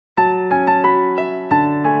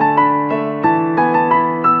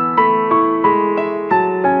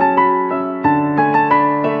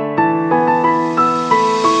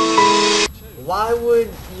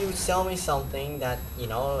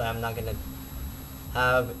not gonna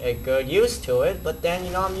have a good use to it, but then,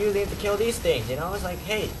 you know, I'm using it to kill these things, you know? It's like,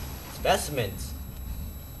 hey, specimens.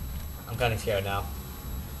 I'm kinda scared now.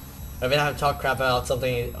 Every time I talk crap about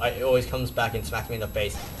something, it always comes back and smacks me in the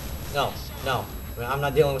face. No, no, I'm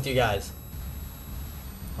not dealing with you guys.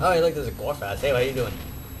 Oh, look, there's a gore fast. Hey, what are you doing?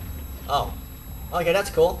 Oh, okay, that's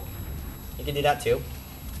cool. You can do that too.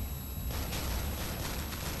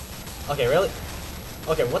 Okay, really?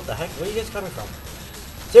 Okay, what the heck? Where are you guys coming from?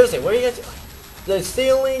 Seriously, where are you guys? The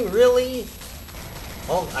ceiling, really?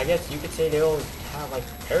 Well, I guess you could say they all have like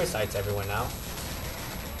parasites everywhere now.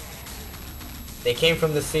 They came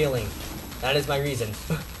from the ceiling. That is my reason.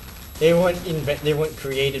 They weren't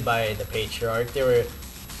created by the Patriarch. They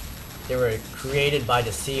were created by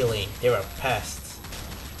the ceiling. They were pests.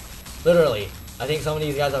 Literally. I think some of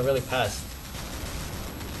these guys are really pests.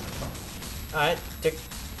 Alright.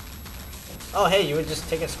 Oh, hey, you would just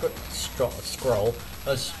take a stroll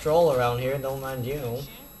around here. Don't mind you.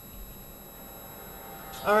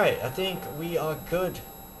 Alright, I think we are good.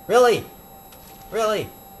 Really? Really?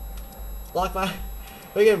 Block my...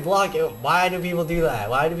 We can block it. Why do people do that?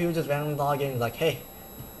 Why do people just randomly log in like, hey,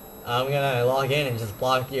 I'm gonna log in and just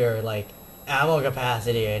block your, like, ammo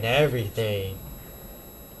capacity and everything.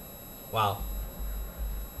 Wow.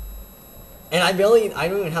 And I don't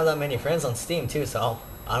even have that many friends on Steam too, so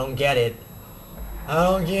I don't get it. I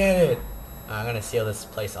don't get it. I'm gonna seal this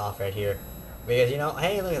place off right here. Because, you know,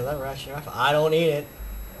 hey, look at that Russian rifle. I don't need it.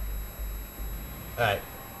 Alright.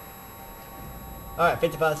 Alright,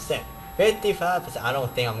 55%. 55%. I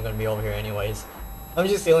don't think I'm gonna be over here anyways. I'm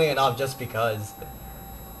just sealing it off just because.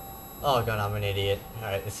 Oh god, I'm an idiot.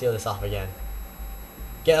 Alright, let's seal this off again.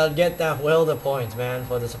 Get that welder points, man,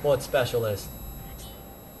 for the support specialist.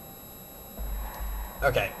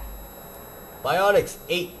 Okay. Biotics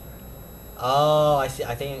 8. Oh, I see.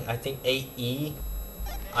 I think 8E.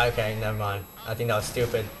 Okay, never mind. I think that was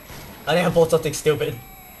stupid. I think I pulled something stupid.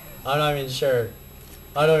 I'm not even sure.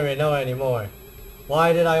 I don't even know anymore.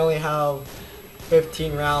 Why did I only have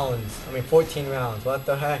 15 rounds? I mean 14 rounds. What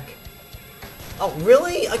the heck? Oh,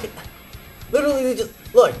 really? I could... Literally, they just...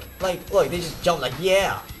 Look, they just jumped like,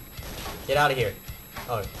 yeah! Get out of here.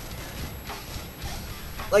 Oh.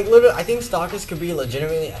 Like, literally, I think Stalkers could be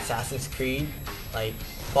legitimately Assassin's Creed. Like,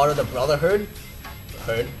 part of the Brotherhood.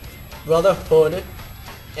 Brotherhood.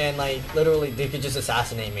 And, like, literally, they could just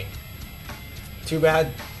assassinate me. Too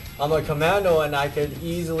bad I'm a commando and I could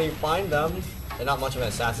easily find them. They're not much of an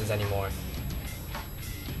assassins anymore.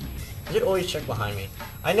 I should always check behind me.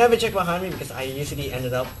 I never check behind me because I usually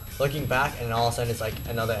ended up looking back and all of a sudden it's like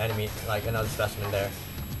another enemy, like another specimen there.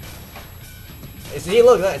 See,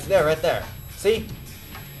 look, it's there, right there. See?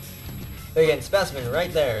 They're getting specimen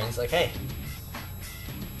right there and it's like, hey.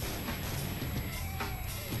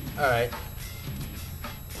 Alright.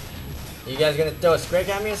 You guys gonna throw a scrake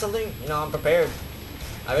at me or something? You know, I'm prepared.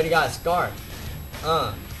 I already got a scar.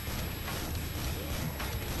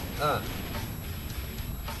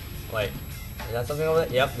 Wait, is that something over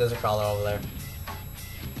there? Yep, there's a crawler over there.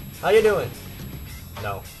 How you doing?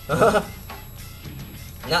 No.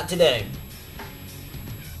 Not today.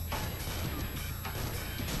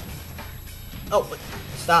 Oh, wait,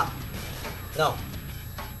 stop. No.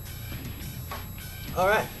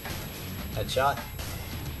 Alright. Headshot.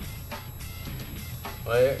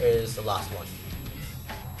 Where is the last one?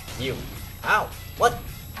 You. Ow! What?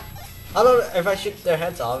 I don't know if I shoot their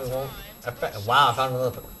heads off, it won't. Wow, I found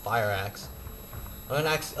another fire axe. I'm gonna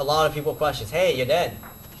ask a lot of people questions. Hey, you're dead.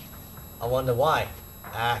 I wonder why.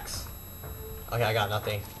 Axe. Okay, I got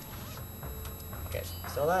nothing. Okay,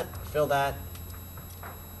 fill that.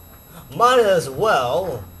 Might as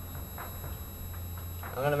well.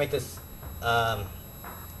 I'm gonna make this. I'm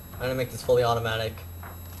gonna make this fully automatic,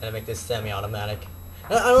 and I make this semi-automatic.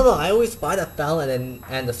 I don't know. I always buy the Fallon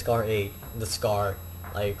and the Scar 8, the Scar.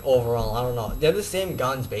 Like, overall, I don't know. They're the same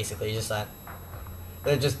guns, basically, just that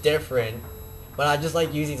they're just different. But I just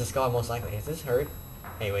like using the Scar most likely. Is this hurt?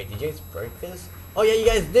 Hey, wait, did you guys break this? Oh, yeah, you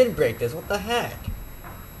guys did break this. What the heck?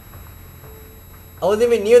 I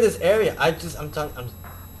wasn't even near this area. I'm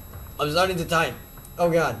starting to type.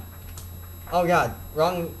 Oh, God. Oh, God.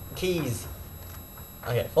 Wrong keys.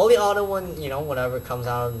 Okay, fully auto one, you know, whatever comes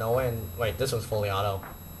out of nowhere. And wait, this one's fully auto.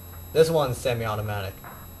 This one's semi-automatic.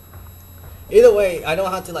 Either way, I don't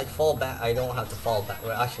have to like fall back. I don't have to fall back.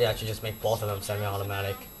 Well, actually, I should just make both of them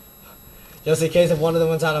semi-automatic, just in case if one of them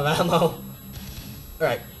runs out of ammo. All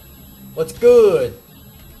right, what's good?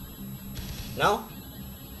 No?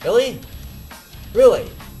 Really? Really?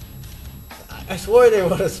 I swore they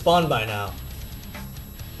would have spawned by now.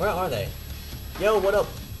 Where are they? Yo, what up?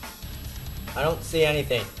 I don't see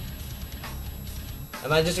anything.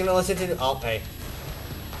 Am I just gonna listen to? Oh, hey.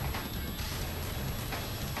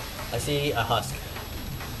 I see a husk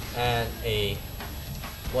and a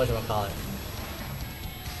whatchamacallit.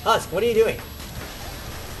 Husk, what are you doing?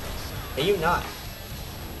 Are you not?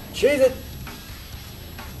 Cheese it!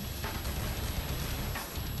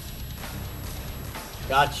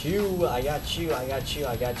 Got you, I got you, I got you,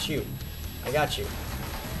 I got you. I got you.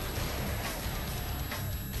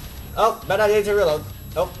 Oh, bad idea to reload.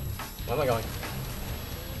 Oh, where am I going?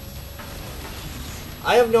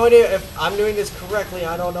 I have no idea if I'm doing this correctly.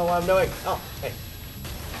 I don't know what I'm doing. Oh, hey.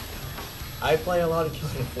 I play a lot of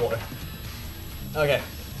Killing Floor. Okay,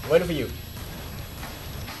 waiting for you.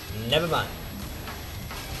 Never mind.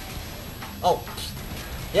 Oh,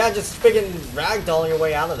 yeah, just freaking ragdoll your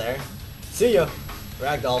way out of there. See ya,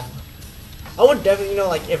 ragdoll. I would definitely, you know,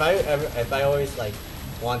 like if I always like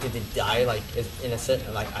wanted to die, like in a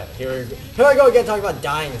sit, like here I go again talking about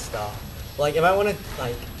dying and stuff. Like if I want to,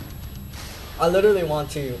 like, I literally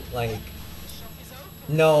want to, like,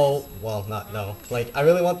 like I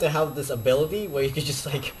really want to have this ability where you could just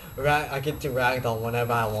like I get to ragdoll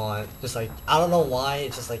whenever I want. Just like I don't know why,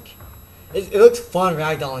 it's just like it looks fun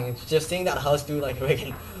ragdolling. It's just seeing that husk do like a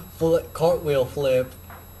freaking cartwheel flip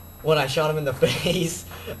when I shot him in the face,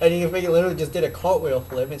 and he freaking literally just did a cartwheel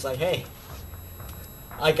flip. It's like, hey,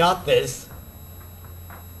 I got this.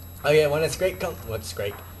 Okay, when it's great what's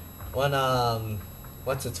great? When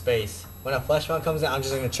what's its face? When a flesh round comes in, I'm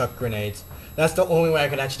just gonna chuck grenades. That's the only way I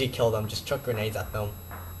could actually kill them. Just chuck grenades at them.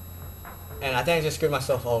 And I think I just screwed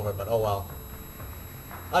myself over, but oh well.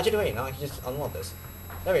 Actually, wait, now I can just unload this.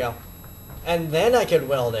 There we go. And then I could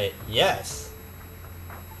weld it. Yes.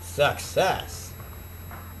 Success.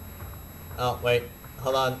 Oh, wait.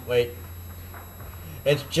 Hold on, wait.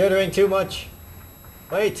 It's jittering too much.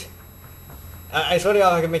 Wait. I swear to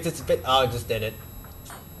God, I can make this a bit. Oh, I just did it.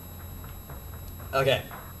 Okay.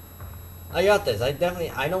 I got this.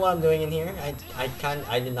 I know what I'm doing in here.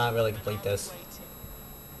 I did not really complete this.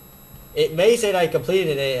 It may say that I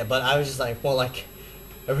completed it, but I was just like, well, like,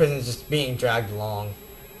 everything's just being dragged along.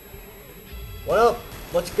 What up?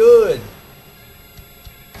 What's good?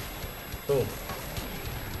 Boom.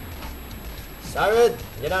 Siren,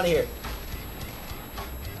 get out of here.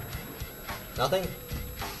 Nothing?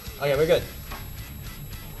 Okay, we're good.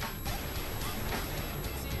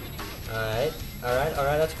 Alright,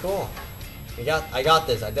 that's cool. I got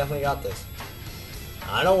this. I definitely got this.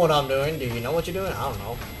 I know what I'm doing. Do you know what you're doing? I don't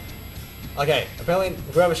know. Okay, apparently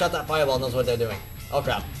whoever shot that fireball knows what they're doing. Oh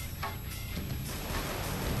crap.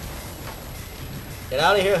 Get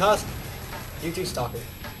out of here, husk. You too, stalker.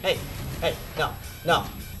 Hey, no.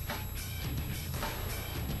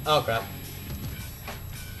 Oh crap.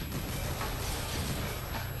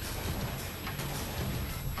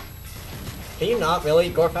 Can you not really?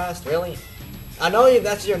 Gore fast? Really? I know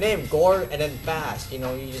that's your name, Gore, and then fast. You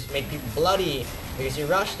know, you just make people bloody because you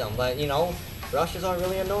rush them. But, you know, rushes are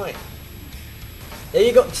really annoying. There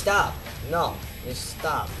you go. Stop. No. Just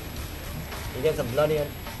stop. You get some bloody...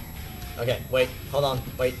 Okay, wait. Hold on.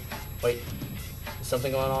 Wait. Is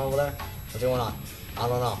something going on over there? What's going on? I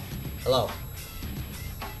don't know. Hello?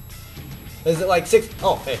 Is it like 6...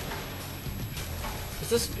 Oh, hey. Is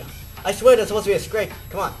this... I swear that's supposed to be a scrape.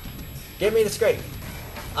 Come on. Give me the scrape.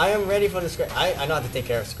 I am ready for the scrape. I know how to take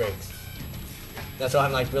care of scrapes. That's what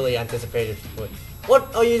I'm like really anticipated for.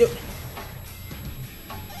 What are you doing?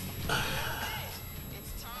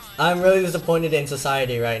 I'm really disappointed in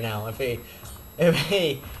society right now. If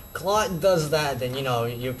a clot does that, then you know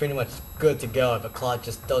you're pretty much good to go. If a clot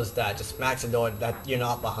just does that, just smacks the door that you're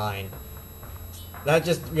not behind. That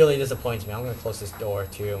just really disappoints me. I'm gonna close this door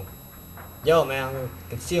too. Yo man, I'm gonna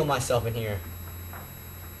conceal myself in here.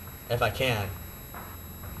 If I can.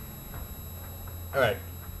 Alright.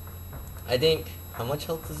 I think... How much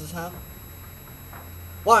health does this have?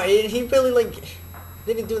 Why? He really, like...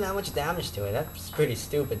 didn't do that much damage to it. That's pretty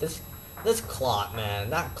stupid. This clot, man.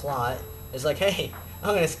 That clot is like, hey,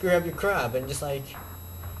 I'm gonna screw up your crab and just, like...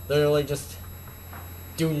 literally just...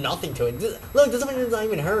 do nothing to it. Look, this one does not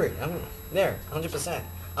even hurt. There, 100%.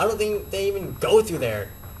 I don't think they even go through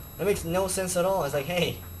there. That makes no sense at all. It's like,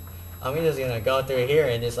 hey... I'm just gonna go through here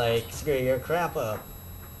and just, like, screw your crap up.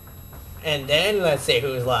 And then let's see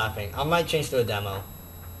who's laughing. I might change to a demo.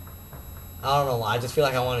 I don't know why. I just feel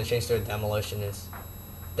like I want to change to a demolitionist.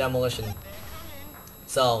 Demolition.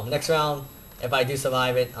 So, next round, if I do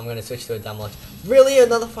survive it, I'm going to switch to a demolition. Really?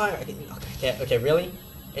 Another fire? Okay, really?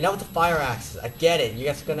 Enough with the fire axes. I get it. You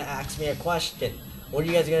guys are going to ask me a question. What are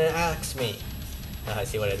you guys going to ask me? I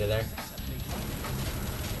see what I did there.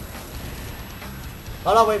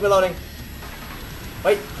 Hold on, wait, reloading.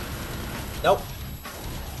 Wait. Nope.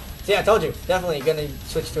 See, I told you. Definitely gonna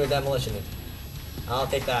switch to a demolition. I'll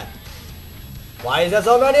take that. Why is there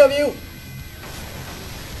so many of you?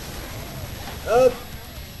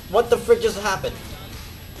 What the frick just happened?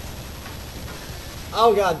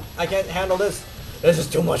 Oh god, I can't handle this. This is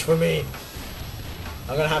too much for me.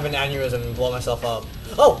 I'm gonna have an aneurysm and blow myself up.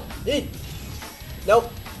 Oh! Eat!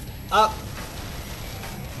 Nope. I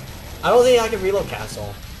don't think I can reload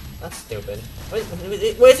castle. That's stupid.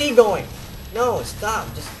 Where's he going? No,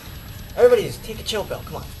 stop. Just everybody just take a chill pill.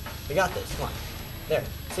 Come on. We got this. Come on. There.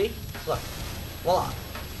 See? Look. Voila.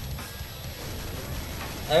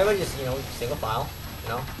 Everybody just, you know, single file. You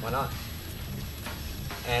know, why not?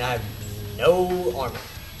 And I have no armor.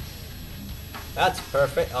 That's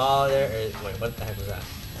perfect. Oh, there is. Wait, what the heck was that?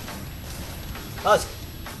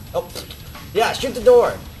 Oh, yeah, shoot the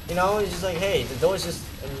door. You know, it's just like, hey, the door's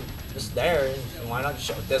just there, and why not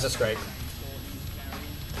show? There's a scrape.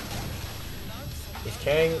 He's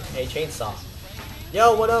carrying a chainsaw.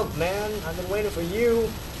 Yo, what up, man? I've been waiting for you.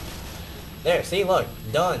 There, see, look,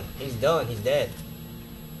 done. He's done. He's dead.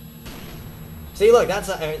 See, look, that's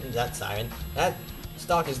Siren. That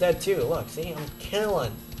stock is dead too. Look, see, I'm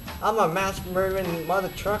killing. I'm a mass murdering mother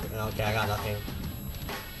trucker. Okay, I got nothing.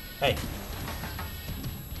 Hey.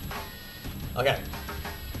 Okay.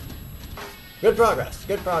 Good progress.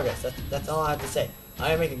 Good progress. That's all I have to say.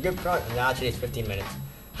 I am making good progress. No, actually, it's 15 minutes.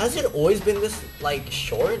 Has it always been this, like,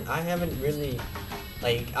 short? I haven't really,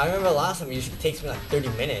 like, I remember last time it usually takes me, like, 30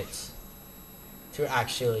 minutes to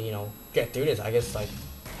actually, you know, get through this. I guess, like,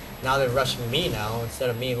 now they're rushing me now instead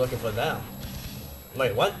of me looking for them.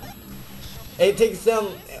 Wait, what? It takes them,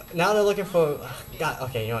 now they're looking for, God,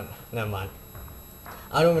 okay, you know what, never mind.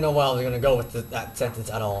 I don't even know where I was going to go with that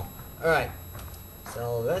sentence at all. Alright,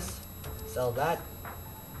 sell this, sell that,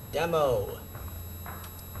 demo,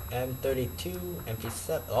 M32,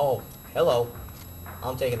 MP7, oh, hello,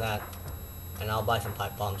 I'm taking that, and I'll buy some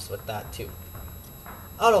pipe bombs with that too.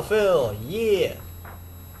 Autofill, yeah,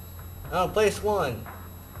 place one,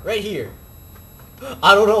 right here,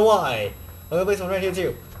 I don't know why, I'm gonna place one right here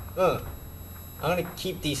too, I'm gonna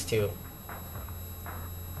keep these two.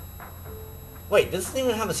 Wait, this doesn't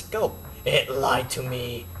even have a scope. It lied to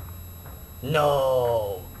me.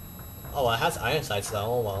 No. Oh, it has iron sights though.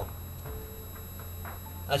 Oh well.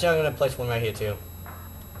 Actually, I'm gonna place one right here too.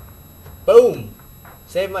 Boom.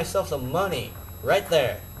 Save myself some money. Right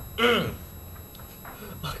there.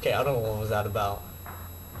 Okay, I don't know what was that about.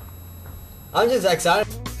 I'm just excited.